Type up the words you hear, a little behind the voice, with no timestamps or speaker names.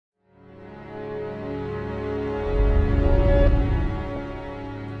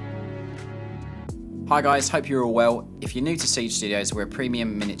Hi guys, hope you're all well. If you're new to Siege Studios, we're a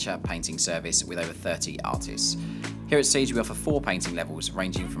premium miniature painting service with over 30 artists. Here at Siege we offer 4 painting levels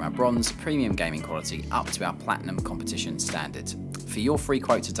ranging from our bronze, premium gaming quality up to our platinum competition standard. For your free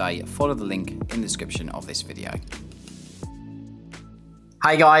quote today, follow the link in the description of this video.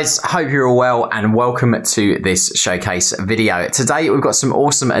 Hey guys, hope you're all well and welcome to this showcase video. Today we've got some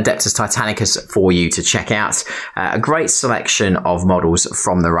awesome Adeptus Titanicus for you to check out. A great selection of models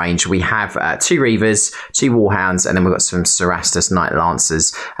from the range. We have 2 Reavers, 2 Warhounds, and then we've got some Cerastus Knight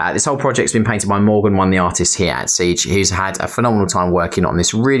Lancers. This whole project's been painted by Morgan, one of the artists here at Siege, who's had a phenomenal time working on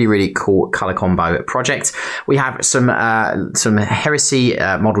this really cool colour combo project. We have some Heresy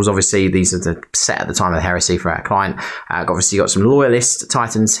models, obviously. These are the set at the time of the Heresy for our client. Obviously got some Loyalist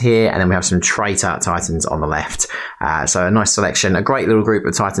Titans here, and then we have some Traitor Titans on the left. So a nice selection, a great little group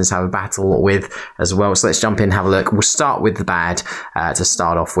of Titans to have a battle with as well. So let's jump in and have a look. We'll start with the bad to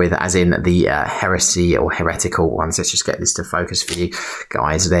start off with, as in the Heresy or Heretical ones. Let's just get this to focus for you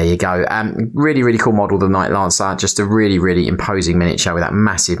guys. There you go. Really cool model, the Knight Lancer. Just a really imposing miniature with that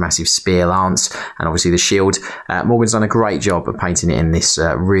massive spear lance and obviously the shield. Morgan's done a great job of painting it in this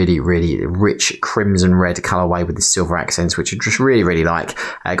really rich crimson red colorway with the silver accents, which I just really like.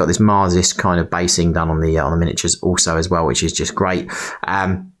 Got this Marsis kind of basing done on the miniatures also as well, which is just great.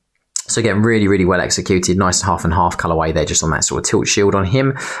 So again, really well executed. Nice half and half colorway there, just on that sort of tilt shield on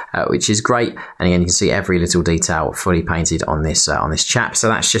him, which is great. And again, you can see every little detail fully painted on this chap. So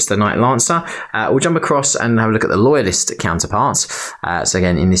that's just the Knight Lancer. We'll jump across and have a look at the Loyalist counterparts. So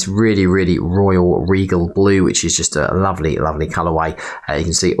again, in this really royal regal blue, which is just a lovely colorway. You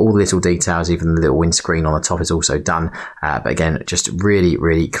can see all the little details, even the little windscreen on the top is also done. But again, just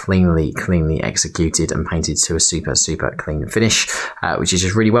really cleanly executed and painted to a super clean finish, which is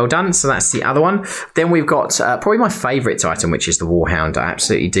just really well done. So that's the other one. Then we've got probably my favourite Titan, which is the Warhound. I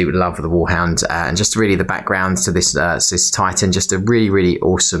absolutely do love the Warhound, and just really the background to this Titan, just a really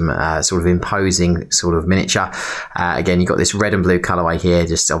awesome sort of imposing sort of miniature. Again, you've got this red and blue colorway here,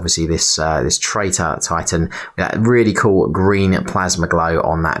 just obviously this Traitor Titan with that really cool green plasma glow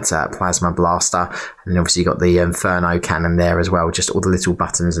on that plasma blaster, and then obviously you've got the Inferno cannon there as well, just all the little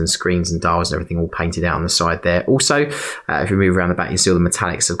buttons and screens and dials and everything all painted out on the side there. Also, if you move around the back, you see all the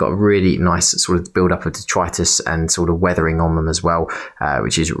metallics have got a really nice sort of build up of detritus and sort of weathering on them as well,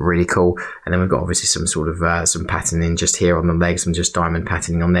 which is really cool. And then we've got obviously some sort of some patterning just here on the legs, and just diamond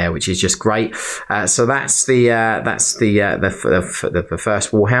patterning on there, which is just great. So that's the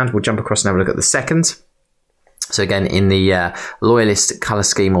first Warhound. We'll jump across and have a look at the second. So again, in the Loyalist colour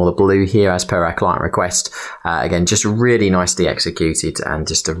scheme, or the blue here, as per our client request. Again, just really nicely executed and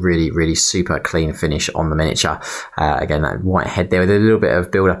just a really super clean finish on the miniature. Again, that white head there with a little bit of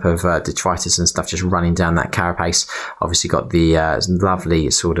build-up of detritus and stuff just running down that carapace. Obviously got the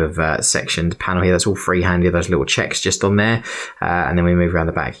lovely sort of sectioned panel here. That's all freehanded, those little checks just on there. And then we move around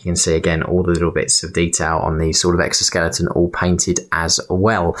the back, you can see again all the little bits of detail on the sort of exoskeleton, all painted as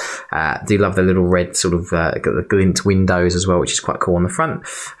well. Do love the little red sort of glint windows as well, which is quite cool on the front.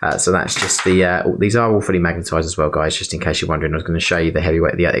 So that's just the these are all fully magnetized as well, guys, just in case you're wondering. I was going to show you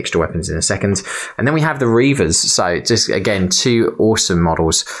the extra weapons in a second. And then we have the Reavers. So just again, 2 awesome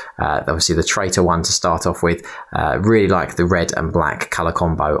models. Obviously the Traitor one to start off with. Really like the red and black color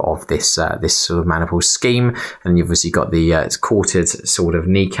combo of this this sort of maniple scheme. And you've obviously got the it's quartered sort of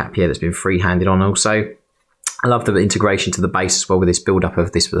kneecap here that's been free-handed on also. I love the integration to the base as well, with this build up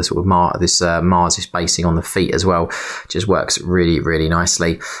of this sort of Marsis basing on the feet as well. Just works really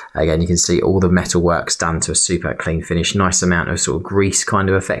nicely. Again, you can see all the metal works done to a super clean finish. Nice amount of sort of grease kind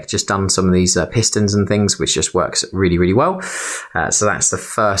of effect just done on some of these pistons and things, which just works really well. So that's the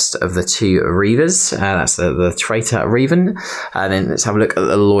first of the 2 Reavers. That's the Traitor Reaver. And then let's have a look at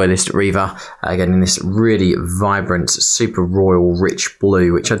the Loyalist Reaver. Again, in this really vibrant, super royal, rich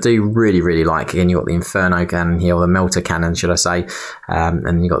blue, which I do really like. Again, you've got the Inferno cannon here, or the melter cannon, should I say,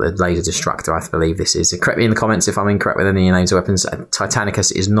 and you've got the laser destructor, I believe this is. Correct me in the comments if I'm incorrect with any names of weapons.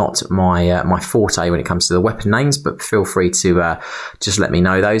 Titanicus is not my my forte when it comes to the weapon names, but feel free to just let me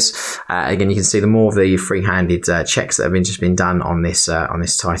know those. Again, you can see the more of the free-handed checks that have just been done on this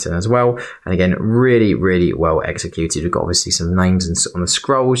Titan as well. And again, really well executed. We've got obviously some names on the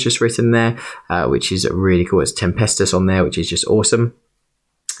scrolls just written there, which is really cool. It's Tempestus on there, which is just awesome.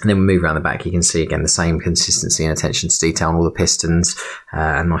 And then we move around the back, you can see again the same consistency and attention to detail on all the pistons,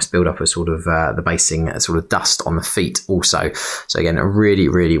 and nice build up of sort of the basing sort of dust on the feet also. So again, really,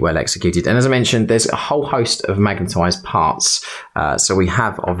 really well executed. And as I mentioned, there's a whole host of magnetized parts. So we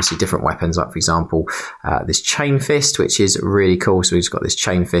have obviously different weapons, like for example, this chain fist, which is really cool. So we've just got this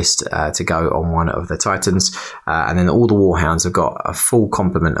chain fist to go on one of the Titans. And then all the Warhounds have got a full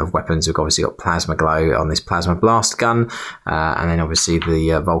complement of weapons. We've obviously got plasma glow on this plasma blast gun, and then obviously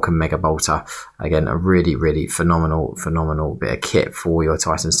the Vulcan Mega Bolter. Again, a really, really phenomenal bit of kit for your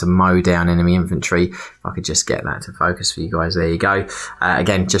Titans to mow down enemy infantry. If I could just get that to focus for you guys, there you go.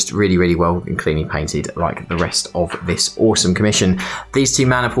 Again, just really, really well and cleanly painted like the rest of this awesome commission. These two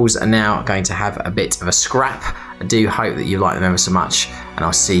maniples are now going to have a bit of a scrap. I do hope that you like them ever so much, and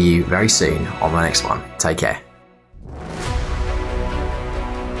I'll see you very soon on the next one. Take care.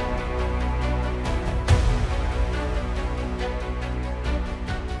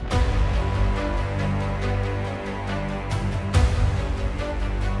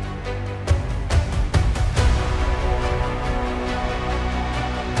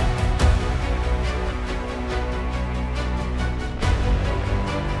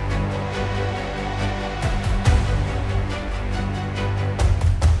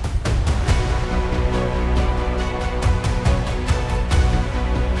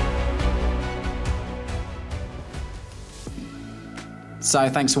 So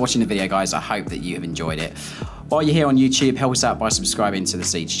thanks for watching the video, guys. I hope that you have enjoyed it. While you're here on YouTube, help us out by subscribing to the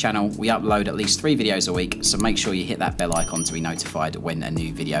Siege channel. We upload at least 3 videos a week, so make sure you hit that bell icon to be notified when a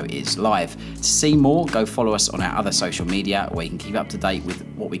new video is live. To see more, go follow us on our other social media, where you can keep up to date with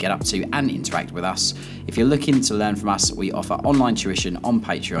what we get up to and interact with us. If you're looking to learn from us, we offer online tuition on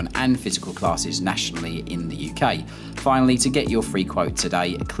Patreon and physical classes nationally in the UK. Finally, to get your free quote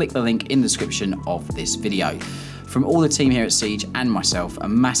today, click the link in the description of this video. From all the team here at Siege and myself, a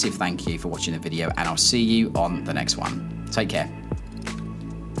massive thank you for watching the video, and I'll see you on the next one. Take care.